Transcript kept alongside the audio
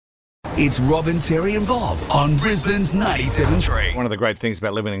It's Robin, Terry and Bob on Brisbane's 97.3. One of the great things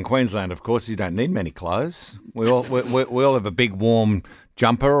about living in Queensland, of course, is you don't need many clothes. We all have a big warm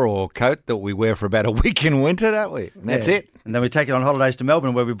jumper or coat that we wear for about a week in winter, don't we? And that's it. And then we take it on holidays to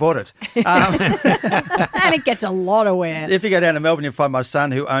Melbourne where we bought it. And it gets a lot of wear. If you go down to Melbourne, you'll find my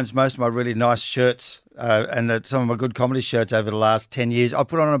son who owns most of my really nice shirts and some of my good comedy shirts over the last 10 years. I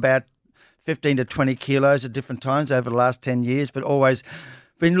put on about 15 to 20 kilos at different times over the last 10 years, but always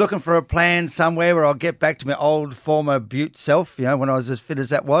been looking for a plan somewhere where I'll get back to my old former beaut self, when I was as fit as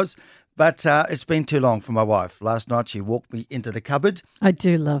that was. But it's been too long for my wife. Last night she walked me into the cupboard. I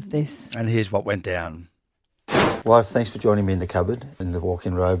do love this. And here's what went down. Wife, thanks for joining me in the cupboard, in the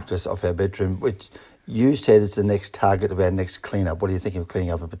walk-in robe just off our bedroom, which you said is the next target of our next clean-up. What are you thinking of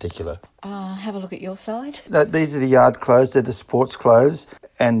cleaning up in particular? Have a look at your side. No, these are the yard clothes, they're the sports clothes,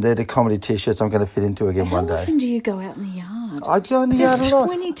 and they're the comedy T-shirts I'm going to fit into again one day. How often do you go out in the yard? I'd go in the yard a lot.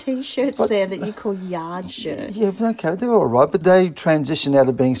 There's 20 T-shirts there that you call yard shirts. Yeah, okay, they're all right, but they transition out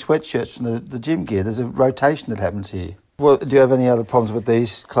of being sweatshirts from the gym gear. There's a rotation that happens here. Well, do you have any other problems with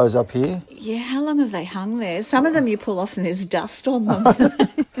these clothes up here? Yeah, how long have they hung there? Some of them you pull off and there's dust on them.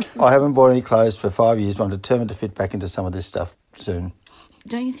 I haven't bought any clothes for 5 years, but I'm determined to fit back into some of this stuff soon.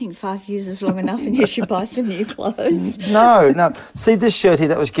 Don't you think 5 years is long enough and you should buy some new clothes? No. See, this shirt here,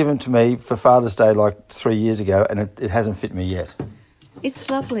 that was given to me for Father's Day like 3 years ago, and it hasn't fit me yet.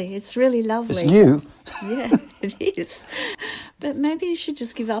 It's lovely. It's really lovely. It's new. Yeah, it is. But maybe you should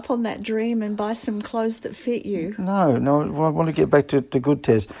just give up on that dream and buy some clothes that fit you. No, I want to get back to good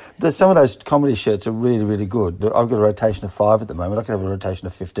Tess. Some of those comedy shirts are really, really good. I've got a rotation of 5 at the moment. I could have a rotation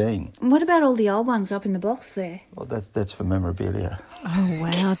of 15. And what about all the old ones up in the box there? Well, that's for memorabilia. Oh,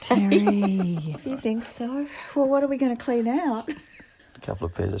 wow, Terry. If you think so. Well, what are we going to clean out? A couple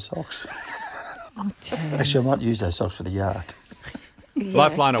of pairs of socks. Oh, Terry. Actually, I might use those socks for the yard. Yeah.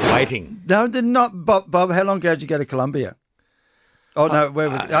 Lifeline are waiting. No, they're not. Bob, how long ago did you go to Colombia? Oh, no, where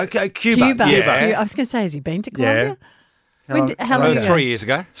was it? Okay, Cuba. Yeah. I was going to say, has he been to Colombia? Yeah. How long ago? 3 years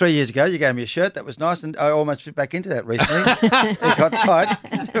ago. 3 years ago, you gave me a shirt. That was nice, and I almost fit back into that recently. It got tight.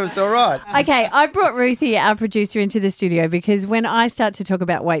 It was all right. Okay, I brought Ruthie, our producer, into the studio because when I start to talk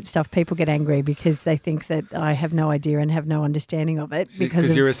about weight stuff, people get angry because they think that I have no idea and have no understanding of it.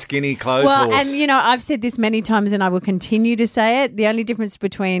 Because you're a skinny clothes Well, horse. and I've said this many times and I will continue to say it. The only difference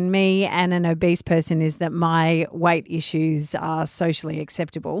between me and an obese person is that my weight issues are socially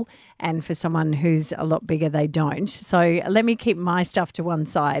acceptable, and for someone who's a lot bigger, they don't. So let me keep my stuff to one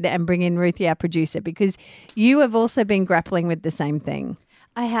side and bring in Ruthie, our producer, because you have also been grappling with the same thing.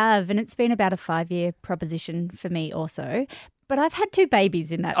 I have, and it's been about a 5-year proposition for me also. But I've had 2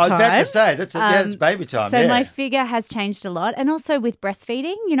 babies in that time. I was about to say, it's baby time. So my figure has changed a lot. And also with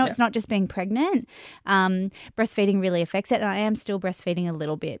breastfeeding, it's not just being pregnant. Breastfeeding really affects it. And I am still breastfeeding a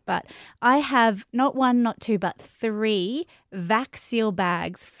little bit. But I have not 1, not 2, but 3 vac seal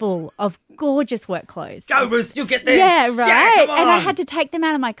bags full of gorgeous work clothes. Go, Ruth, you get there. Yeah, right. Yeah, come on. And I had to take them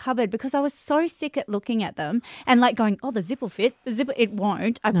out of my cupboard because I was so sick at looking at them and like going, oh, the zip will fit. It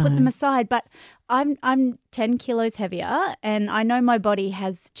won't. I put them aside. But I'm 10 kilos heavier and I know my body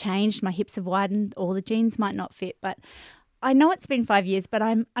has changed. My hips have widened. All the jeans might not fit, but I know it's been 5 years, but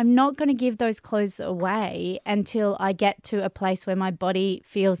I'm not going to give those clothes away until I get to a place where my body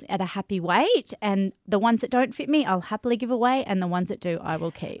feels at a happy weight. And the ones that don't fit me, I'll happily give away, and the ones that do, I will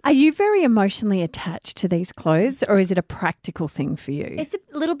keep. Are you very emotionally attached to these clothes, or is it a practical thing for you? It's a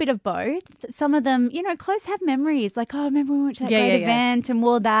little bit of both. Some of them, clothes have memories. Like, oh, I remember we went to that great event and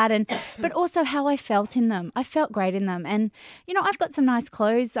wore that. But also how I felt in them. I felt great in them. And, I've got some nice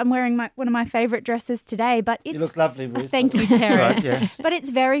clothes. I'm wearing one of my favourite dresses today. But it's, you look lovely, Ruth. Thank you, Terry. Right, yeah. But it's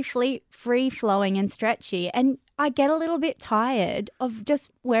very free-flowing and stretchy. And I get a little bit tired of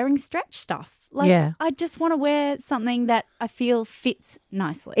just wearing stretch stuff. I just want to wear something that I feel fits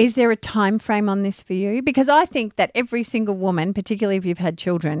nicely. Is there a time frame on this for you? Because I think that every single woman, particularly if you've had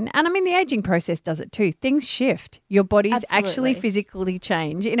children, and I mean the aging process does it too, things shift. Your bodies actually physically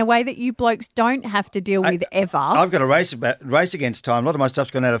change in a way that you blokes don't have to deal with ever. I've got a race against time. A lot of my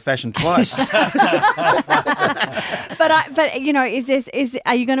stuff's gone out of fashion twice. But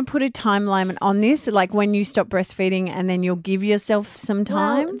are you going to put a timeline on this? Like when you stop breastfeeding and then you'll give yourself some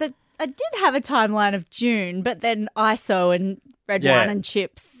time? Well, I did have a timeline of June, but then ISO and red wine and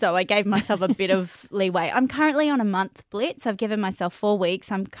chips, so I gave myself a bit of leeway. I'm currently on a month blitz. I've given myself 4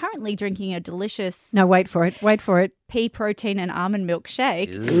 weeks. I'm currently drinking a delicious... No, wait for it. Pea protein and almond milk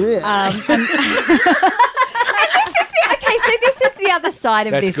shake. Okay, so this is the other side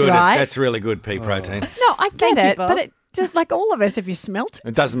of That's this, good. right? That's really good pea protein. No, I get Thank you, it, Bob. but like all of us. Have you smelt?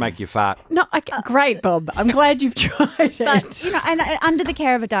 It doesn't make you fart. No, great, Bob. I'm glad you've tried it. But, and under the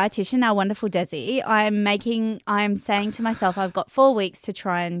care of a dietitian, our wonderful Desi, I'm saying to myself, I've got 4 weeks to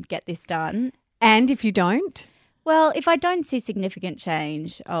try and get this done. And if you don't? Well, if I don't see significant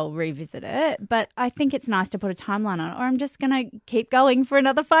change, I'll revisit it. But I think it's nice to put a timeline on it, or I'm just going to keep going for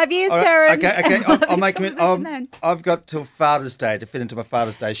another 5 years, Terence. Okay. I'll make it. then. I've got till Father's Day to fit into my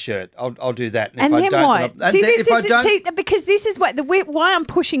Father's Day shirt. I'll do that. And if then I don't, what? Because this is why I'm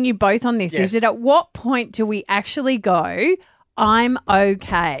pushing you both on this. Yes. Is that at what point do we actually go, I'm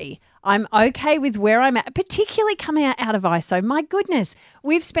okay? I'm okay with where I'm at, particularly coming out of ISO. My goodness,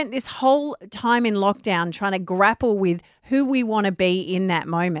 we've spent this whole time in lockdown trying to grapple with who we want to be in that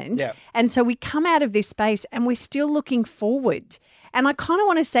moment. Yeah. And so we come out of this space and we're still looking forward. And I kind of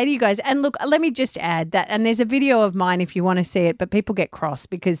want to say to you guys, and look, let me just add that, and there's a video of mine if you want to see it, but people get cross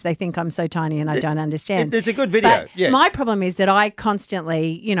because they think I'm so tiny and I don't understand. It's a good video. But yeah. my problem is that I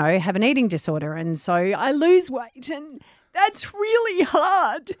constantly, have an eating disorder, and so I lose weight, and that's really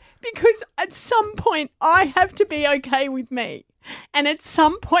hard because at some point I have to be okay with me. And at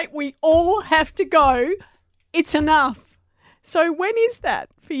some point we all have to go, it's enough. So when is that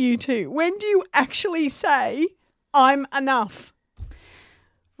for you two? When do you actually say, I'm enough?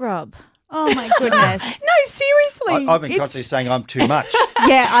 Rob. Oh, my goodness. No, seriously. I've been constantly saying I'm too much.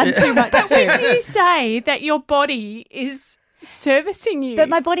 Yeah, I'm too much But too. when do you say that your body is servicing you? But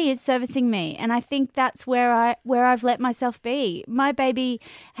my body is servicing me, and I think that's where I've let myself be. My baby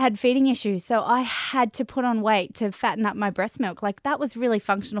had feeding issues, so I had to put on weight to fatten up my breast milk. Like, that was really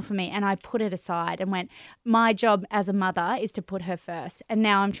functional for me, and I put it aside and went, my job as a mother is to put her first, and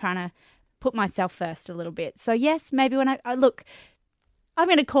now I'm trying to put myself first a little bit. So yes, maybe when I look, I'm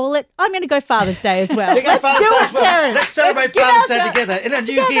going to call it. I'm going to go Father's Day as well. Let's do it, Terence. Let's celebrate get Father's out Day together in a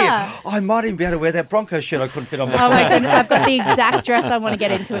new gear. I might even be able to wear that Broncos shirt I couldn't fit on my Oh my goodness, I've got the exact dress I want to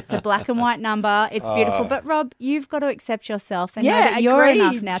get into. It's a black and white number. It's beautiful. But Rob, you've got to accept yourself and know that you're agreed.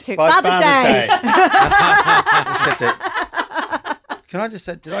 enough now too. By Father's Day. Accept it. Can I just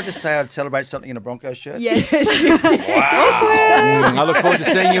say, did I just say I'd celebrate something in a Broncos shirt? Yes, you did. I look forward to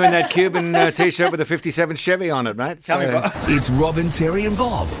seeing you in that Cuban T-shirt with a 57 Chevy on it, mate. Tell me, Bob. It's Robin, Terry and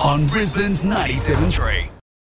Bob on Brisbane's 97.3.